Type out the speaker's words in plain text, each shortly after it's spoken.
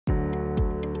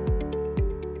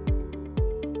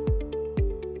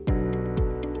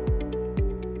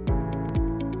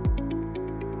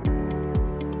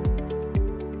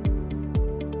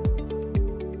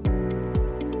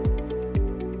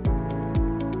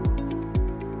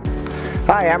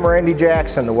Hi, I'm Randy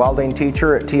Jackson, the welding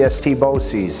teacher at TST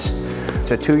BOCES. It's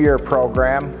a 2-year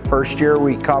program. First year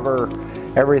we cover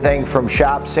everything from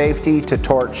shop safety to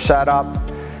torch setup,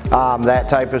 that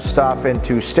type of stuff,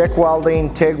 into stick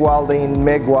welding, TIG welding,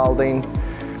 MIG welding.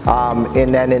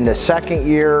 And then in the second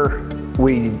year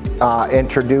we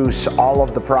introduce all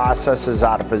of the processes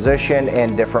out of position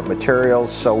and different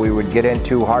materials. So we would get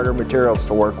into harder materials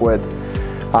to work with.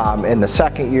 In the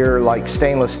second year, like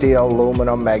stainless steel,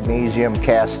 aluminum, magnesium,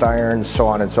 cast iron, so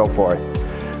on and so forth.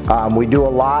 We do a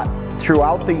lot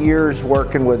throughout the years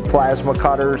working with plasma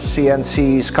cutters,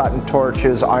 CNCs, cutting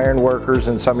torches, iron workers,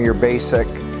 and some of your basic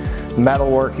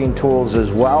metalworking tools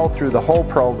as well through the whole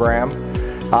program.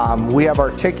 We have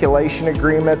articulation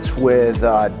agreements with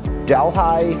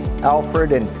Delhi,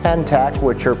 Alfred, and Pentec,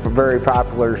 which are very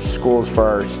popular schools for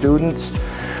our students.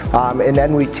 And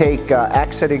then we take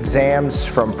exit exams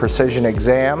from Precision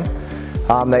Exam.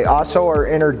 They also are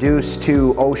introduced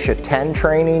to OSHA 10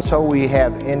 training. So we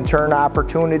have intern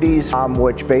opportunities,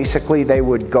 which basically they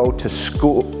would go to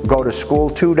school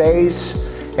 2 days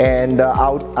and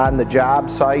out on the job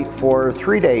site for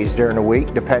 3 days during the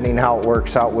week, depending how it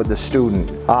works out with the student.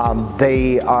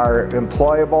 They are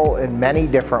employable in many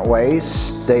different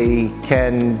ways. They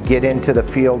can get into the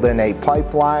field in a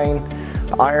pipeline,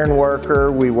 iron worker.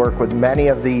 We work with many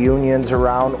of the unions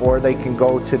around, or they can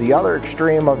go to the other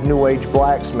extreme of new age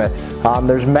blacksmith.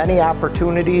 There's many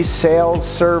opportunities: sales,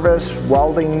 service,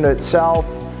 welding itself,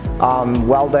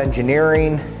 weld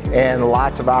engineering, and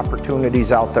lots of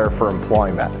opportunities out there for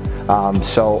employment.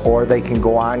 Or they can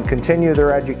go on, continue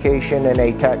their education in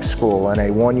a tech school in a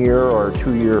 1-year or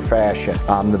 2-year fashion.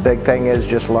 The big thing is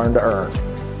just learn to earn.